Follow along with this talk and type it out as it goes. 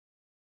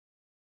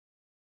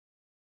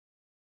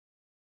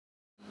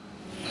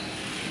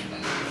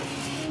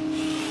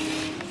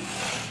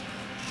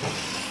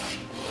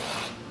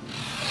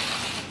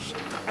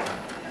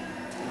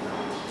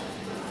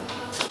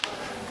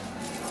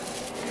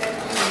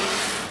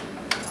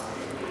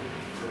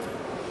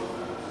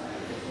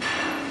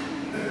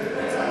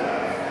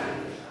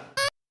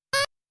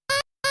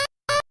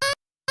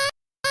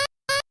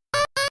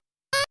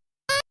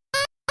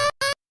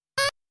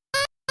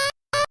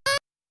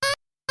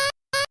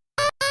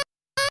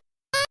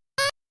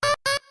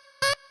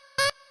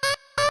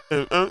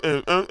I'm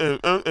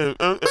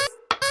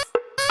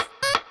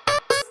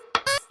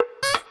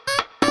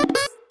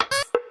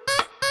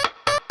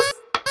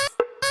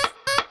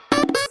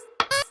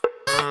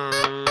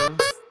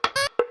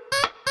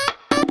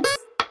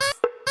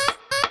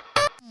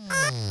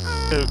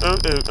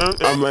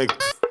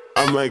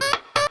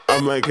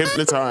like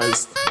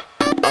hypnotized.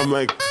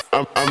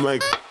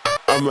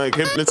 I'm like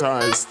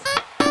hypnotized.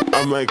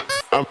 I'm like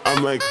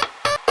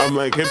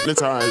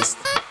hypnotized.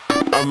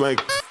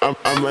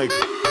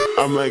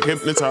 I'm like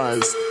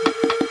hypnotized.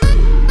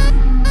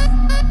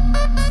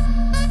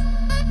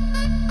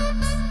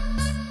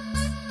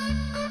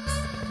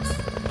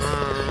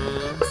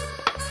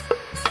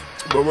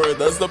 But word,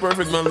 that's the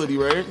perfect melody,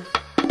 right?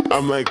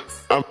 I'm like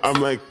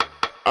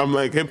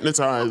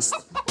hypnotized.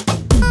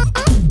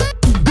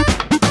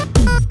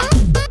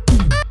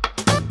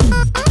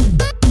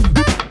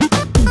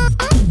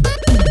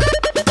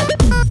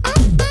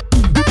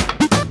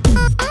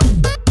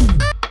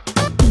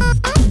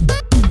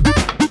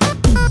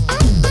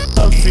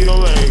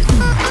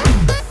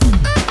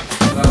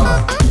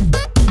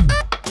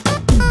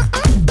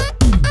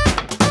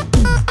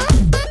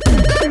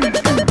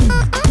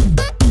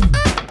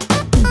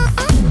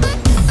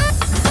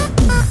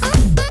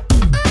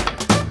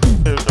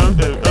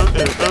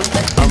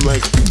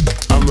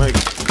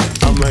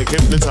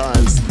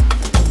 Hypnotized.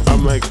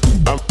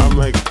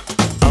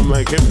 I'm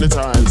like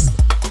hypnotized.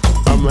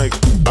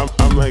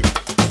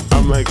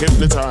 I'm like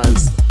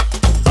hypnotized.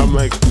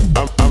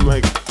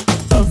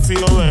 I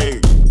feel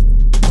like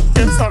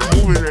can't stop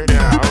moving right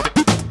now.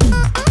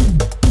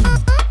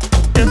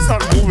 Can't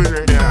stop moving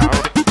right now.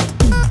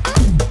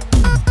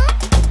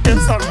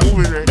 Can't stop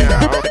moving right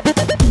now.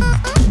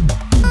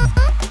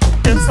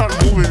 Can't stop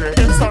moving right.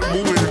 Can't stop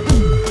moving.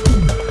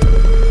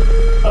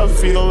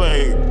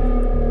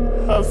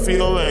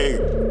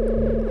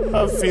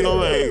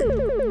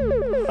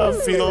 I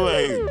feel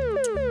like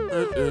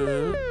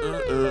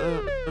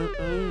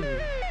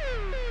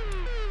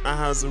I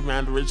have some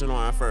mad original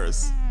at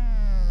first.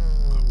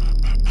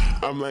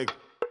 I'm like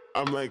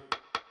hypnotized.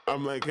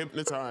 I'm like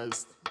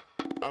hypnotized.